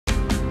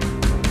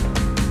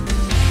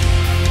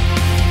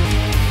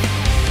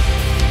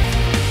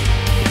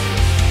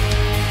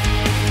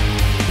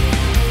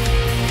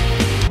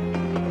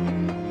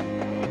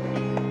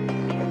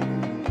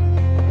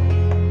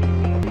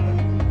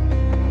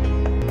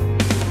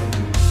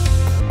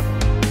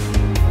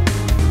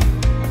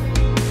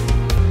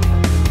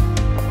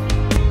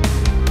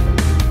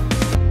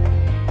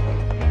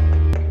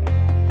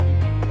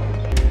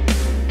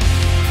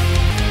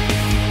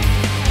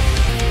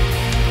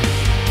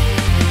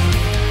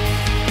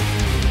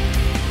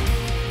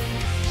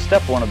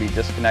Step one will be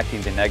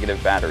disconnecting the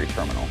negative battery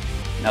terminal.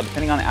 Now,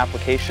 depending on the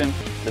application,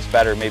 this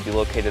battery may be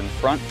located in the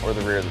front or the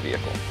rear of the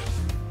vehicle.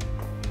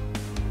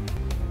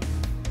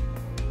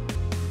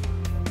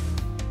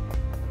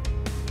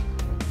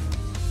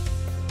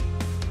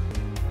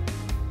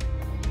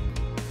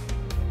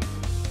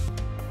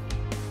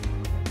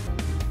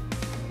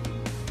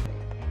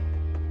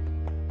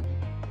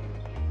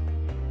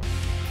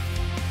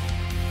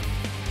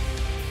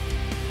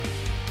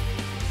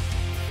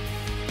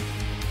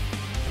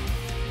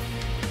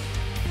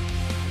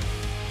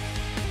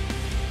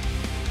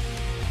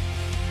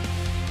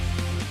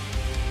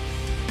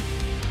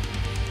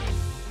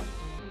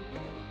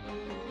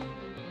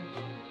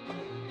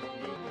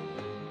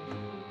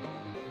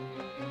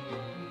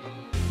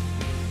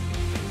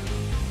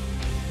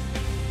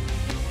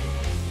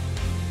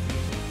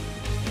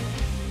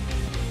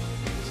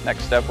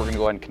 Next step, we're going to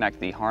go ahead and connect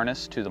the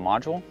harness to the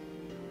module.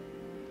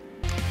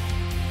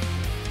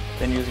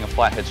 Then, using a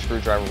flathead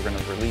screwdriver, we're going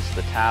to release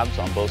the tabs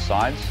on both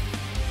sides.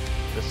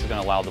 This is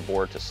going to allow the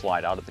board to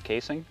slide out of the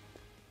casing.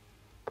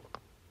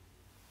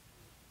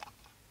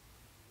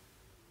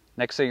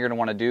 Next thing you're going to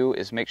want to do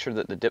is make sure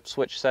that the dip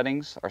switch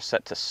settings are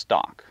set to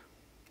stock.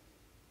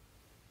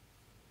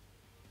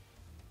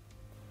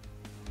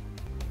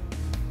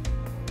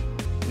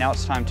 Now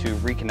it's time to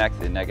reconnect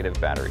the negative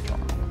battery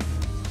terminal.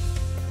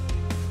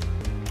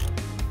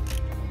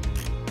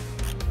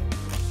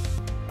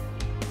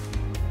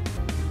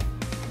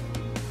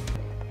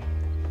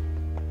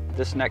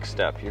 This next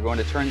step, you're going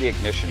to turn the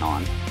ignition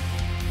on.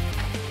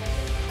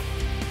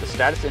 The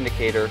status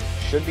indicator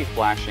should be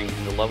flashing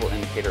and the level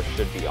indicator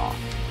should be off.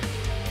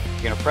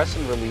 You're going to press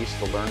and release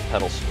the learn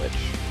pedal switch.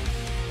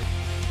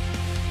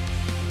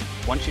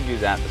 Once you do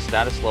that, the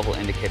status level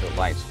indicator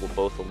lights will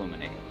both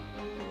illuminate.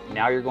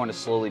 Now you're going to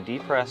slowly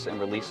depress and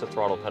release the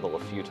throttle pedal a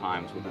few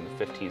times within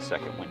the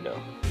 15-second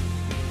window.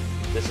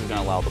 This is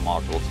going to allow the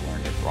module to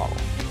learn your throttle.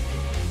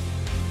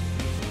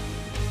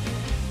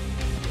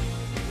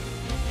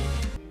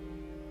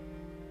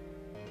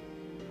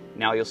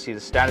 Now you'll see the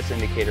status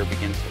indicator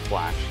begins to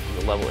flash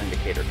and the level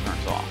indicator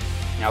turns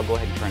off. Now go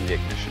ahead and turn the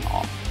ignition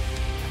off.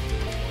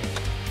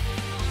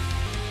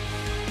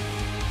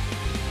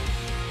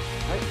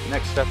 Alright,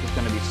 next step is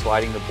going to be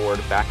sliding the board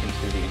back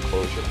into the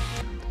enclosure.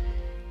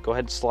 Go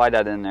ahead and slide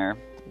that in there.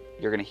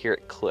 You're going to hear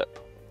it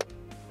clip.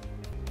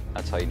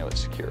 That's how you know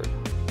it's secured.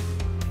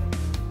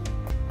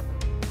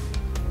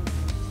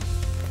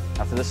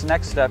 Now for this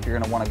next step, you're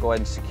going to want to go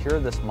ahead and secure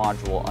this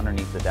module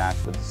underneath the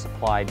dash with the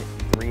supplied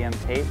 3M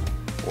tape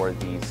or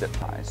the zip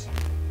ties.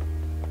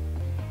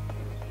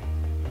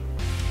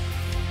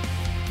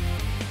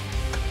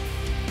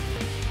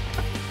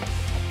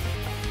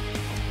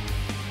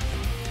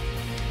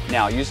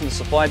 Now, using the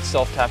supplied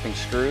self-tapping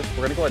screws, we're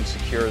going to go ahead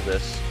and secure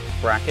this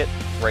bracket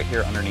right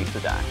here underneath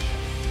the dash.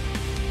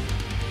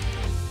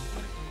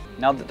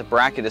 Now that the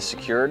bracket is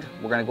secured,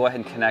 we're going to go ahead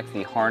and connect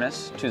the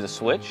harness to the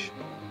switch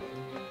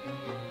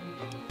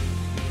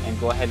and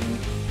go ahead and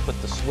put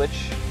the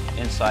switch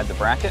inside the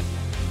bracket.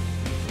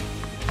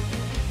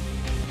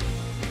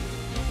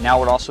 Now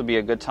would also be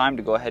a good time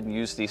to go ahead and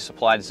use the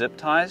supplied zip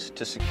ties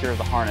to secure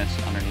the harness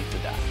underneath the